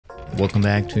welcome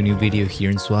back to a new video here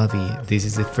in SUALVI. This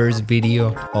is the first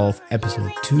video of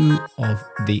episode 2 of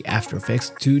the After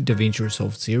Effects 2 DaVinci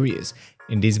Resolve series.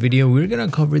 In this video, we're gonna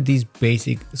cover this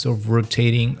basic sort of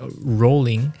rotating,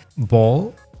 rolling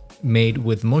ball made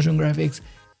with motion graphics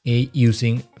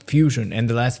using Fusion. And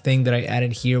the last thing that I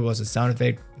added here was a sound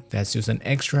effect. That's just an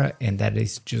extra, and that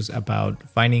is just about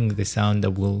finding the sound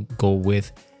that will go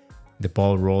with the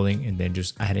ball rolling and then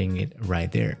just adding it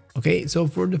right there. Okay, so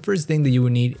for the first thing that you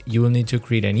will need to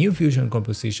create a new Fusion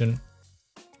composition.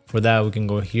 For that, we can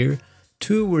go here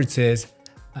to where it says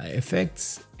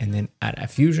effects and then add a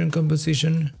Fusion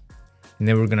composition. And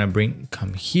then we're gonna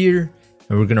come here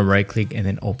and we're gonna right click and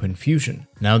then open Fusion.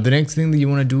 Now the next thing that you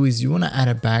wanna do is you wanna add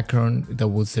a background that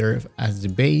will serve as the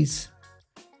base.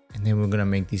 And then we're gonna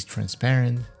make this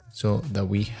transparent so that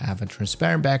we have a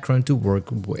transparent background to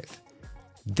work with.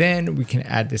 Then we can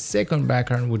add the second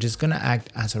background, which is gonna act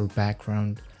as our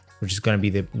background, which is gonna be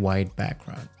the white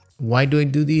background. Why do I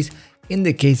do this? In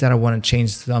the case that I wanna change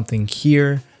something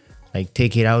here, like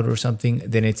take it out or something,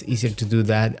 then it's easier to do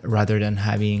that rather than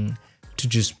having to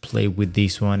just play with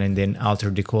this one and then alter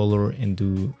the color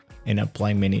and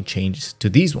apply many changes to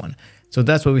this one. So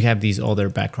that's why we have this other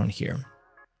background here.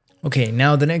 Okay,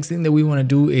 now the next thing that we wanna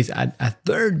do is add a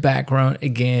third background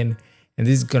again. And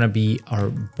this is gonna be our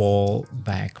ball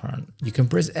background. You can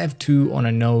press F2 on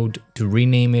a node to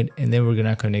rename it, and then we're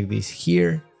gonna connect this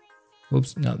here.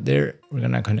 Oops, not there. We're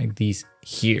gonna connect these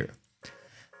here.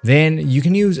 Then you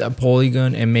can use a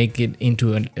polygon and make it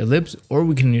into an ellipse, or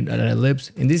we can use an ellipse.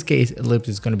 In this case, ellipse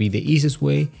is gonna be the easiest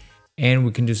way, and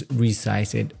we can just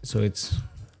resize it so it's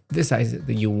the size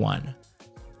that you want.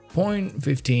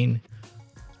 0.15.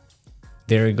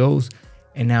 There it goes.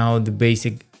 And now the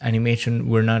basic animation,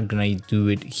 we're not gonna do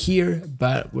it here,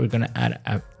 but we're gonna add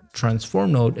a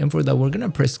transform node. And for that, we're gonna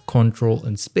press Ctrl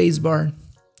and spacebar,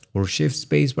 or Shift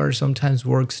spacebar sometimes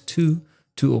works too,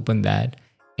 to open that.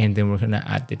 And then we're gonna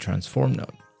add the transform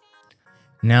node.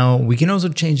 Now we can also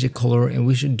change the color, and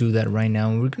we should do that right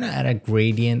now. We're gonna add a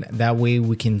gradient. That way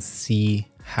we can see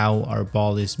how our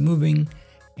ball is moving,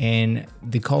 and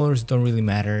the colors don't really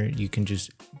matter. You can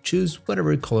just choose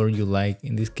whatever color you like.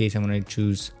 In this case, I'm gonna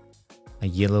choose a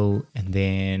yellow, and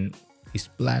then this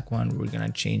black one we're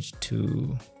gonna change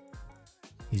to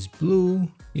this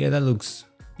blue. Yeah, that looks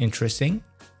interesting.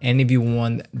 And if you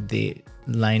want the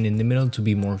line in the middle to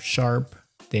be more sharp,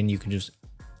 then you can just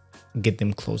get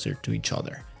them closer to each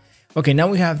other. Okay, now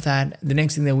we have that. The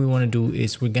next thing that we want to do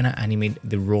is we're gonna animate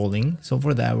the rolling. So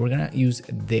for that, we're gonna use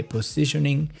the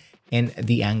positioning and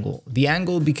the angle. The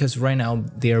angle, because right now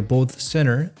they are both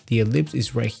center. The ellipse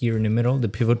is right here in the middle. The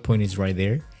pivot point is right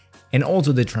there. And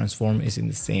also the transform is in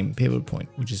the same pivot point,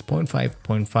 which is 0.5,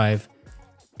 0.5.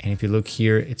 And if you look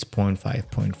here, it's 0.5,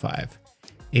 0.5.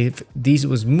 If this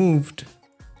was moved,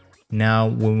 now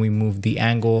when we move the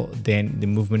angle, then the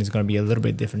movement is gonna be a little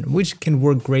bit different, which can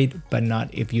work great, but not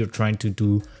if you're trying to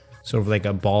do sort of like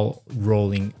a ball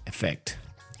rolling effect.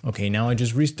 Okay, now I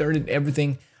just restarted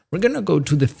everything. We're gonna go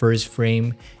to the first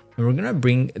frame, and we're gonna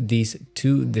bring this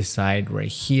to the side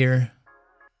right here.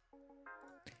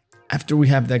 After we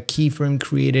have that keyframe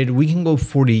created, we can go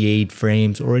 48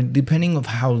 frames, or depending on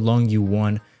how long you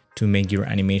want to make your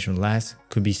animation last,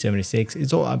 could be 76.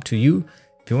 It's all up to you.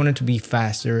 If you want it to be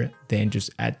faster, then just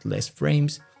add less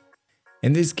frames.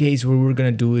 In this case, what we're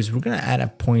gonna do is we're gonna add a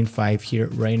 0.5 here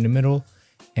right in the middle,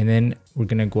 and then we're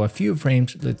gonna go a few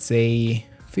frames, let's say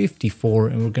 54,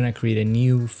 and we're gonna create a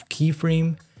new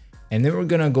keyframe, and then we're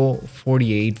gonna go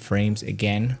 48 frames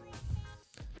again.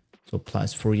 So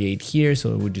plus 48 here,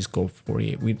 so we just go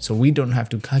 48. So we don't have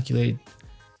to calculate.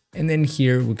 And then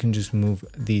here we can just move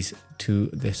these to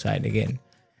the side again.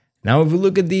 Now if we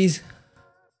look at these,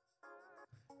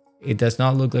 it does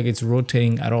not look like it's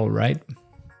rotating at all, right?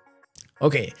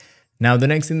 Okay, now the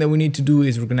next thing that we need to do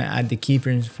is we're gonna add the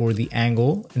keyframes for the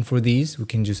angle. And for these, we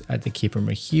can just add the keyframe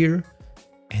right here.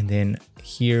 And then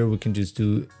here we can just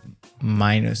do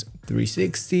minus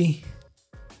 360.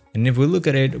 And if we look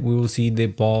at it, we will see the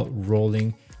ball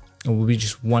rolling. It will be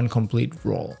just one complete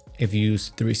roll if you use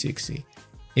 360.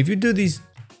 If you do these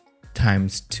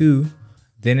times 2,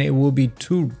 then it will be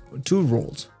two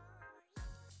rolls.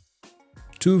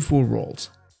 2 full rolls.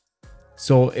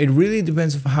 So it really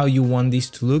depends on how you want these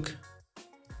to look.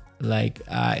 Like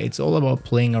it's all about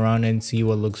playing around and see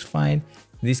what looks fine.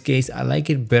 In this case, I like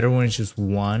it better when it's just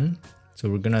 1. So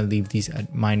we're gonna leave these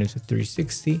at minus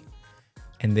 360.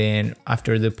 And then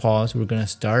after the pause, we're gonna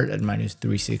start at minus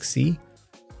 360.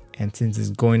 And since it's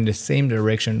going the same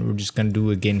direction, we're just gonna do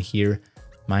again here,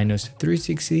 minus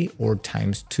 360 or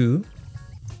times 2.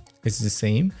 It's the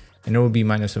same. And it will be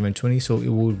minus 720. So it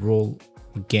will roll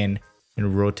again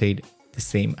and rotate the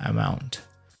same amount.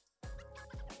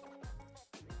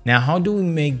 Now, how do we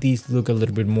make these look a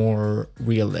little bit more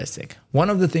realistic? One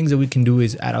of the things that we can do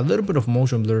is add a little bit of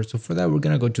motion blur. So for that, we're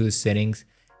gonna go to the settings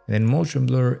and then motion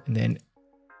blur and then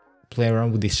play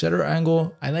around with the shutter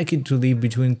angle. I like it to leave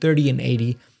between 30 and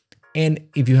 80. And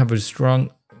if you have a strong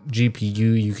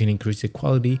GPU, you can increase the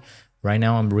quality. Right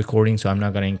now I'm recording, so I'm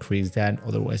not gonna increase that.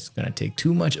 Otherwise, it's gonna take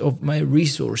too much of my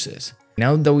resources.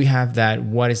 Now that we have that,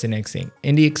 what is the next thing?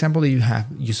 In the example that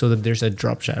you saw that there's a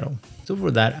drop shadow. So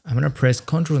for that, I'm gonna press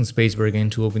Ctrl and Spacebar again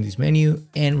to open this menu,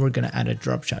 and we're gonna add a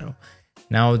drop shadow.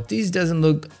 Now this doesn't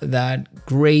look that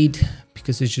great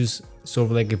because it's just sort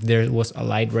of like if there was a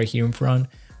light right here in front.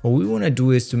 What we wanna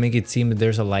do is to make it seem that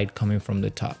there's a light coming from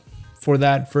the top. For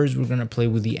that, first we're gonna play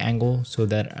with the angle so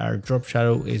that our drop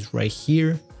shadow is right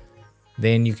here.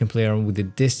 Then you can play around with the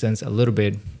distance a little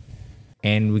bit.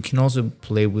 And we can also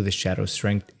play with the shadow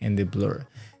strength and the blur.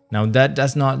 Now that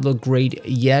does not look great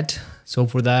yet. So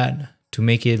for that, to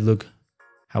make it look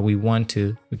how we want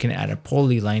to, we can add a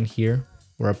polyline here,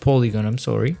 or a polygon, I'm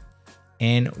sorry.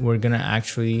 And we're gonna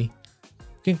actually,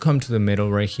 we can come to the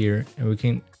middle right here, and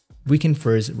we can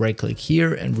first right click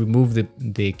here and remove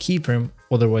the keyframe.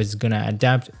 Otherwise it's gonna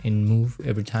adapt and move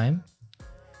every time.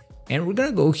 And we're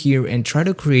gonna go here and try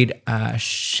to create a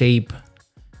shape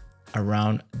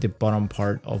around the bottom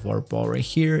part of our ball right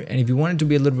here. And if you want it to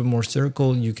be a little bit more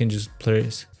circle, you can just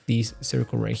place these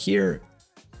circle right here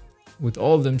with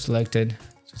all of them selected.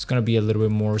 So it's gonna be a little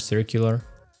bit more circular,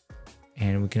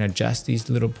 and we can adjust these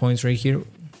little points right here.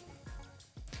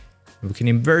 We can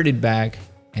invert it back,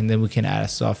 and then we can add a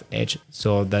soft edge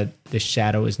so that the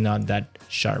shadow is not that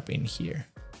sharp in here.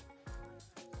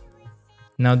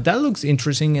 Now that looks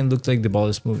interesting and looks like the ball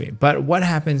is moving, but what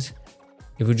happens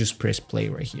if we just press play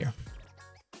right here?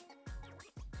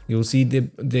 You'll see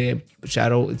the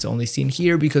shadow, it's only seen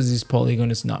here because this polygon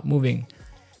is not moving.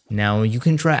 Now you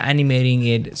can try animating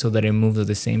it so that it moves at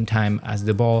the same time as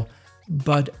the ball,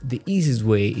 but the easiest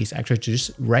way is actually to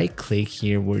just right click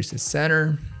here where it's the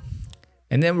center,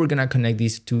 and then we're gonna connect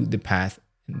these to the path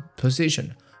and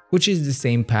position, which is the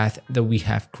same path that we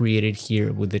have created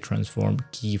here with the transform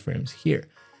keyframes here.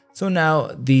 So now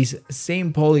this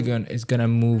same polygon is gonna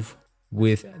move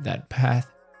with that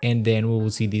path, and then we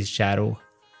will see this shadow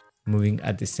moving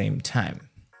at the same time.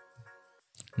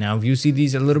 Now if you see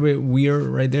these a little bit weird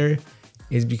right there,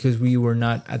 is because we were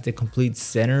not at the complete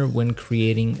center when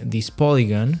creating this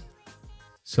polygon.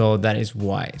 So that is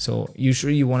why. So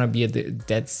usually you want to be at the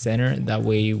dead center, that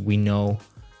way we know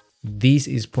this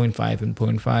is 0.5 and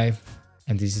 0.5,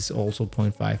 and this is also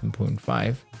 0.5 and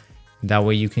 0.5. That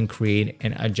way you can create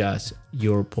and adjust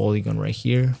your polygon right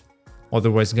here.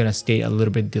 Otherwise it's gonna stay a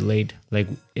little bit delayed like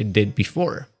it did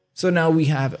before. So now we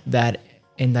have that,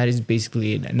 and that is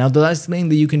basically it. Now the last thing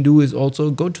that you can do is also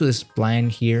go to the spline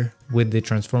here with the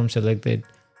transform selected,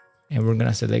 and we're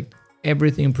gonna select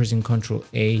everything pressing Ctrl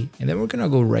A, and then we're gonna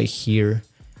go right here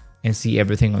and see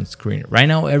everything on screen. Right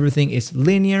now everything is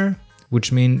linear,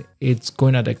 which means it's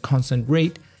going at a constant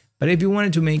rate. But if you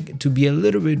wanted to make it to be a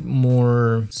little bit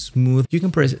more smooth, you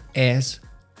can press S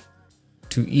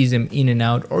to ease them in and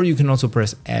out, or you can also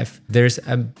press F. There's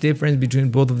a difference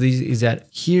between both of these, is that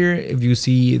here, if you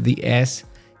see the S,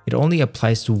 it only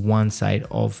applies to one side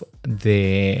of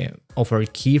our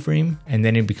keyframe, and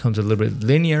then it becomes a little bit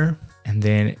linear, and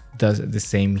then it does the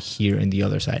same here in the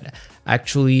other side.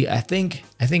 Actually, I think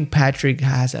Patrick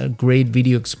has a great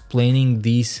video explaining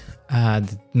these,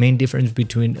 the main difference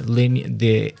between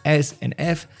the S and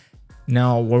F.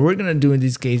 Now, what we're gonna do in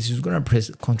this case is we're gonna press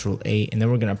Ctrl A, and then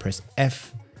we're gonna press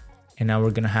F, and now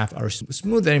we're gonna have our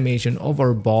smooth animation of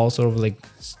our ball, sort of like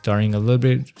starting a little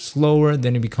bit slower,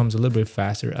 then it becomes a little bit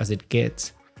faster as it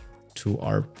gets to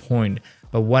our point.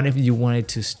 But what if you wanted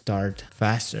to start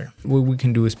faster? What we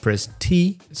can do is press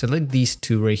T, select these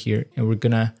two right here, and we're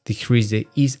gonna decrease the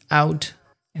ease out,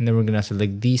 and then we're gonna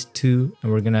select these two,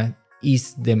 and we're gonna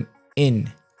ease them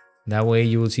in. That way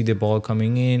you will see the ball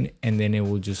coming in, and then it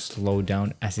will just slow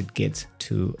down as it gets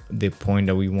to the point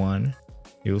that we want.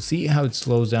 You'll see how it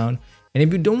slows down. And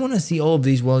if you don't want to see all of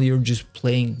these while you're just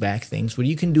playing back things, what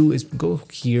you can do is go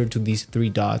here to these three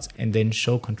dots and then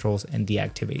show controls and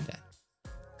deactivate that.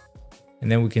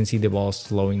 And then we can see the ball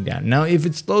slowing down. Now, if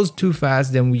it slows too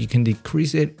fast, then we can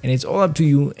decrease it, and it's all up to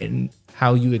you and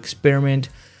how you experiment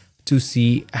to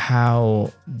see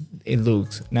how it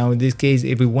looks. Now in this case,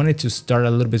 if we wanted to start a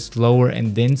little bit slower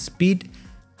and then speed,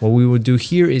 what we would do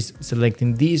here is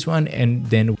selecting this one and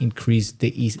then increase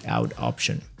the ease out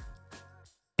option.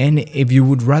 And if you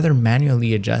would rather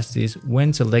manually adjust this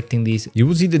when selecting these, you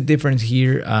will see the difference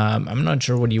here. I'm not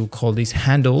sure what you call these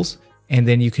handles, and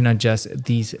then you can adjust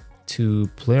these to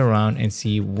play around and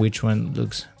see which one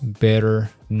looks better.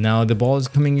 Now the ball is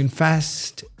coming in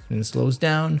fast and slows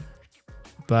down,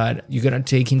 but you gotta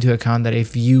take into account that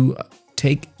if you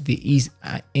take the ease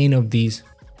in of these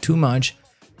too much,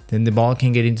 then the ball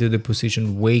can get into the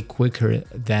position way quicker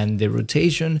than the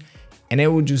rotation, and it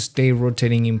will just stay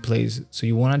rotating in place. So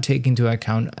you want to take into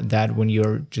account that when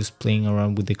you're just playing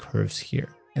around with the curves here.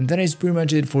 And that is pretty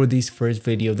much it for this first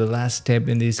video. The last step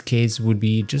in this case would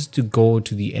be just to go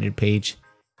to the edit page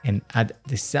and add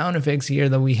the sound effects here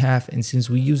that we have. And since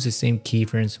we use the same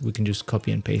keyframes, we can just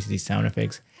copy and paste these sound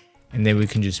effects, and then we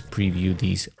can just preview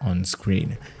these on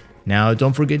screen. Now,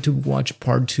 don't forget to watch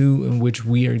part 2, in which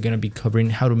we are going to be covering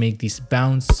how to make this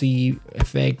bouncy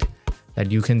effect that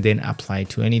you can then apply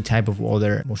to any type of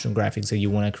other motion graphics that you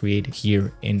want to create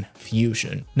here in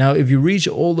Fusion. Now, if you reach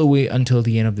all the way until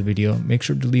the end of the video, make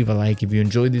sure to leave a like if you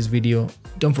enjoyed this video.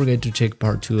 Don't forget to check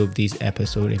part 2 of this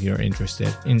episode if you're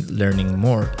interested in learning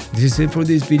more. This is it for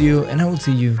this video, and I will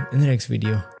see you in the next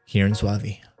video here in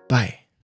SUALVI. Bye.